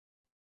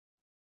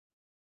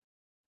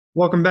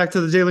Welcome back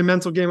to the Daily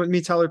Mental Game with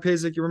me, Tyler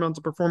Pazik, your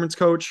mental performance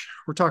coach.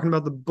 We're talking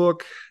about the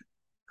book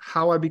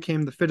How I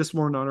Became the Fittest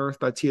Woman on Earth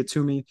by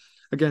Toomey.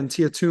 Again,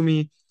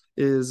 Toomey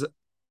is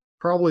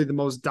probably the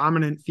most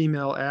dominant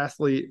female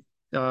athlete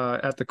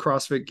at the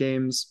CrossFit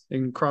Games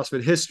in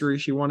CrossFit history.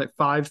 She won it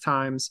 5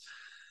 times,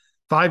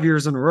 5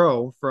 years in a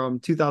row from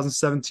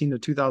 2017 to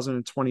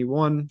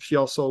 2021. She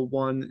also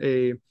won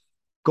a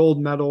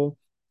gold medal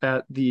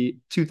at the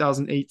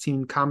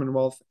 2018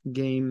 Commonwealth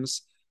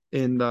Games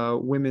in the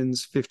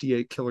women's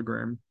 58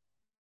 kilogram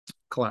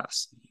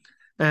class.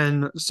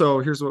 And so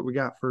here's what we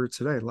got for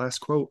today. Last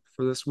quote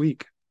for this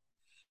week.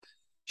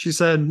 She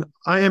said,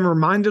 I am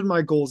reminded of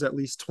my goals at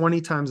least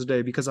 20 times a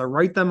day because I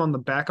write them on the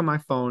back of my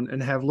phone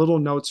and have little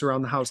notes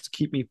around the house to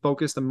keep me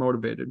focused and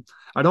motivated.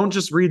 I don't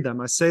just read them,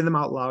 I say them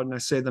out loud and I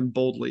say them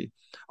boldly.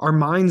 Our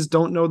minds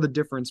don't know the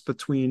difference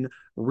between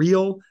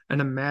real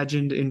and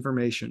imagined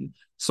information.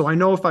 So I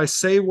know if I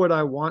say what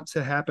I want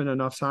to happen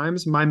enough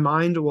times, my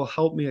mind will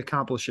help me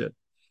accomplish it.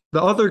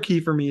 The other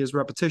key for me is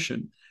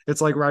repetition. It's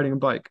like riding a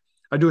bike.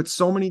 I do it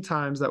so many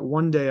times that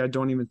one day I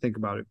don't even think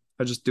about it.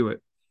 I just do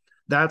it.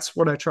 That's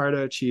what I try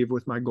to achieve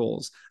with my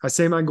goals. I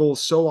say my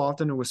goals so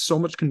often and with so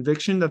much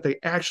conviction that they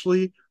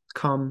actually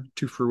come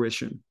to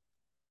fruition.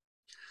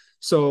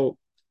 So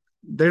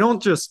they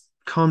don't just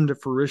come to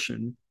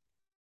fruition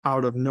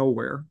out of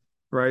nowhere,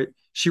 right?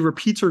 She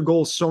repeats her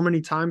goals so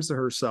many times to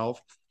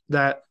herself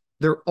that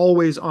they're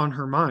always on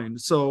her mind.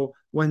 So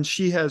when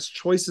she has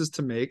choices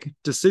to make,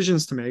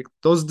 decisions to make,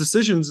 those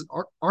decisions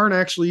aren't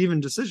actually even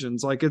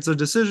decisions. Like it's a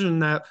decision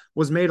that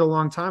was made a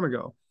long time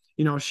ago.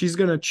 She's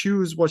going to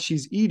choose what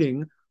she's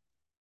eating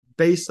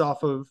based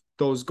off of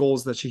those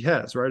goals that she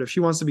has, right? If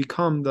she wants to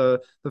become the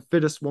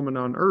fittest woman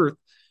on earth,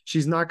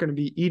 she's not going to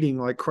be eating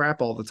like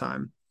crap all the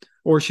time,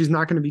 or she's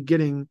not going to be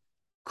getting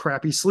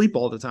crappy sleep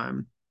all the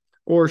time,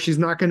 or she's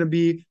not going to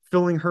be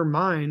filling her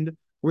mind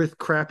with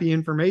crappy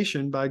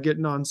information by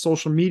getting on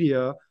social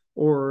media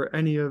or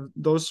any of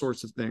those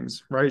sorts of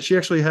things, right? She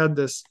actually has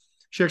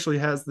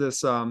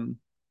this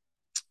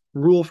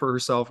rule for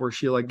herself where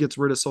she like gets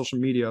rid of social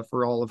media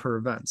for all of her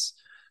events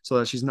so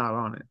that she's not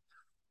on it.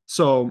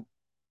 So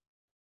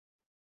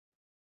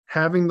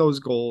having those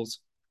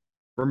goals,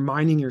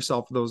 reminding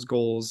yourself of those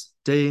goals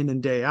day in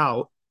and day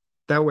out,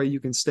 that way you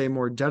can stay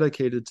more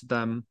dedicated to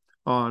them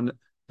on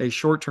a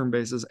short-term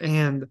basis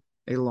and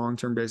a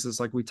long-term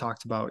basis like we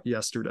talked about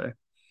yesterday.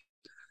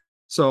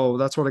 So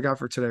that's what I got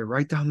for today.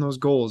 Write down those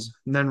goals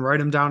and then write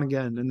them down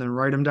again and then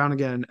write them down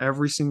again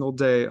every single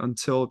day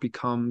until it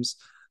becomes,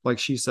 like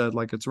she said,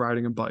 like it's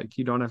riding a bike.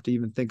 You don't have to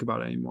even think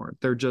about it anymore.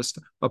 They're just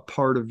a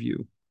part of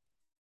you.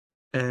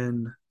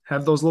 And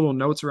have those little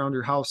notes around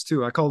your house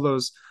too. I call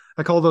those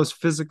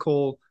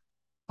physical,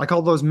 I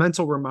call those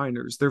mental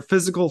reminders. They're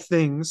physical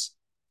things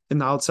in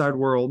the outside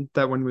world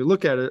that when we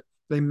look at it,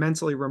 they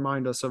mentally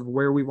remind us of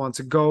where we want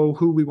to go,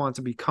 who we want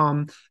to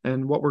become,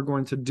 and what we're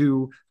going to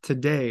do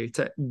today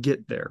to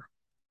get there.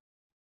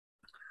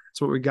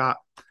 That's what we got.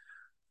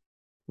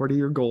 What are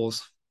your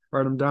goals?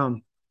 Write them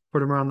down. Put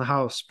them around the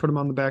house. Put them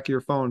on the back of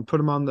your phone. Put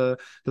them on the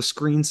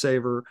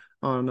screensaver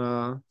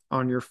on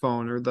your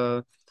phone, or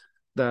the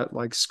that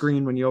like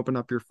screen when you open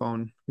up your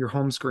phone, your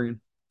home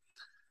screen.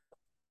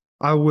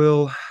 I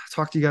will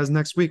talk to you guys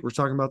next week. We're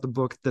talking about the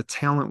book The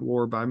Talent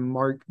War by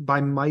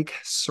Mike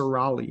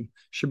Serali.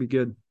 Should be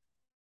good.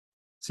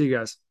 See you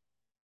guys.